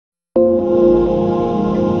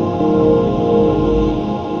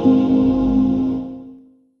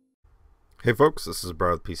Hey folks, this is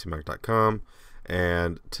Brad with PCMac.com,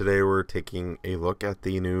 and today we're taking a look at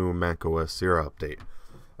the new macOS Sierra update.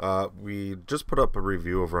 We just put up a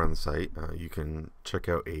review over on the site. You can check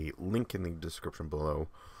out a link in the description below,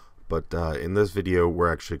 but in this video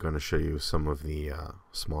we're actually going to show you some of the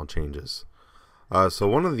small changes. So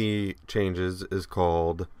one of the changes is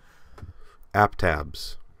called App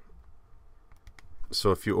Tabs. So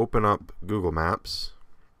if you open up Google Maps,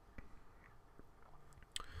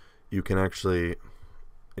 you can actually,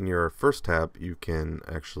 in your first tab, you can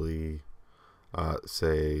actually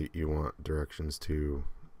say you want directions to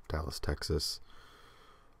Dallas, Texas.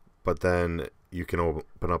 But then you can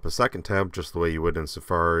open up a second tab just the way you would in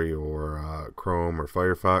Safari or Chrome or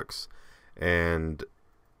Firefox and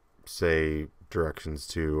say directions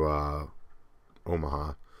to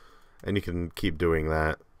Omaha. And you can keep doing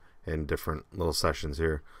that in different little sessions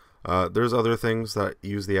here. There's other things that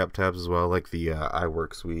use the app tabs as well, like the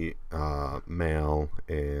iWork suite, Mail,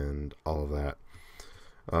 and all of that.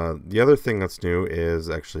 The other thing that's new is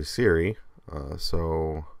actually Siri.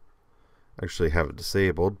 So I actually have it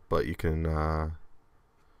disabled, but you can oh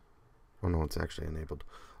no, it's actually enabled.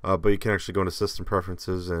 But you can actually go into System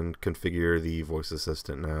Preferences and configure the voice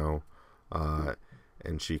assistant now,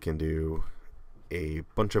 and she can do a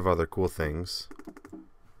bunch of other cool things.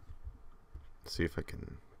 Let's see if I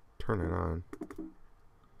can turn it on.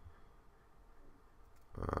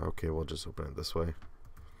 Okay, we'll just open it this way.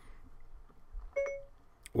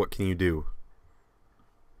 What can you do?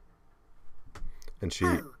 And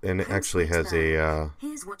it actually has a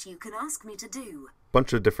here's what you can ask me to do.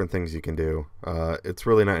 Bunch of different things you can do. It's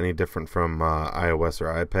really not any different from iOS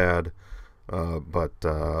or iPad, but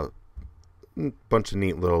bunch of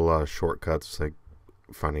neat little shortcuts, like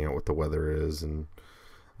finding out what the weather is and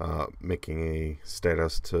making a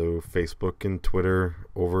status to Facebook and Twitter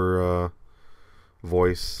over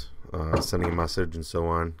voice, sending a message and so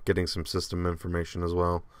on, getting some system information as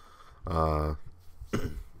well. And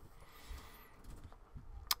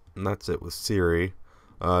that's it with Siri.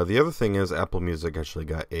 The other thing is Apple Music actually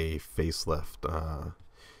got a facelift.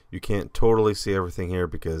 You can't totally see everything here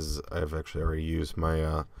because I've actually already used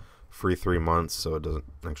my free 3 months, so it doesn't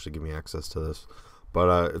actually give me access to this.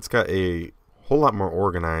 But it's got a whole lot more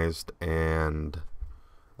organized, and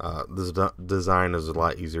this design is a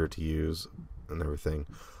lot easier to use and everything.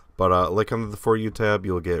 But like under the For You tab,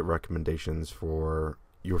 you'll get recommendations for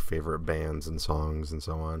your favorite bands and songs and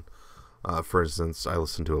so on. For instance, I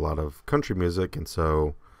listen to a lot of country music, and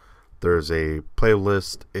so there's a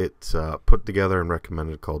playlist it's put together and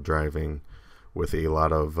recommended called Driving, with a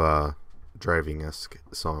lot of driving-esque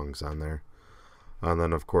songs on there. And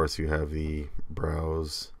then of course you have the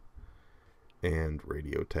Browse and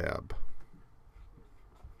Radio tab,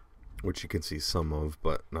 which you can see some of,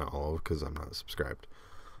 but not all of, because I'm not subscribed.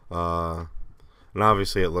 And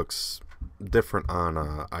obviously it looks different on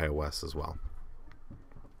iOS as well.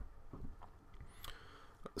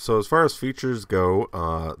 So as far as features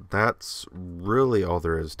go, that's really all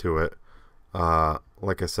there is to it.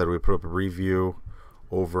 Like I said, we put up a review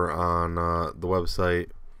over on the website.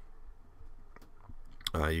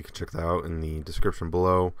 You can check that out in the description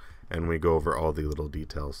below, and we go over all the little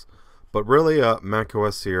details. But really,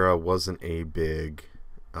 macOS Sierra wasn't a big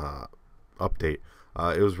update.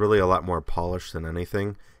 It was really a lot more polished than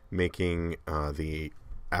anything, making the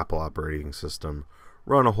Apple operating system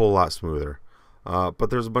run a whole lot smoother. But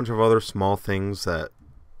there's a bunch of other small things that,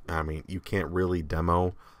 I mean, you can't really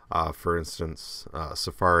demo. For instance,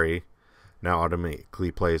 Safari now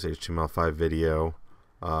automatically plays HTML5 video.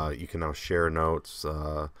 You can now share notes.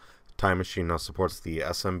 Time Machine now supports the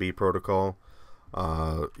SMB protocol.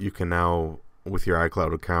 You can now, with your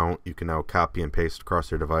iCloud account, you can now copy and paste across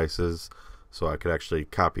your devices. So I could actually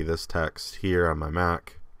copy this text here on my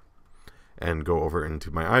Mac and go over into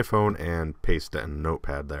my iPhone and paste it in a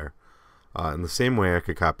notepad there. In the same way, I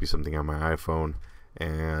could copy something on my iPhone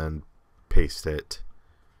and paste it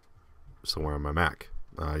somewhere on my Mac.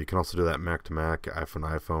 You can also do that Mac to Mac, iPhone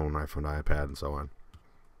to iPhone, iPhone to iPad, and so on.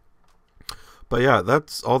 But yeah,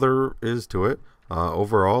 that's all there is to it.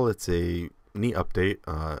 Overall, it's a neat update.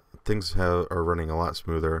 Things are running a lot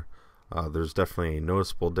smoother. There's definitely a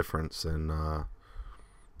noticeable difference in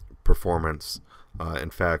performance.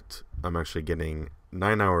 In fact, I'm actually getting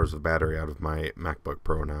 9 hours of battery out of my MacBook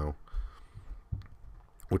Pro now,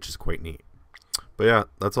 which is quite neat. But yeah,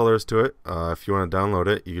 that's all there is to it. If you want to download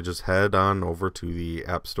it, you can just head on over to the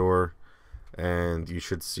App Store, and you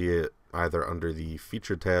should see it either under the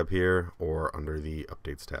Feature tab here or under the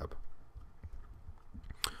Updates tab.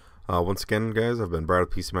 Once again, guys, I've been Brad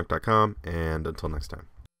with PCMac.com, and until next time.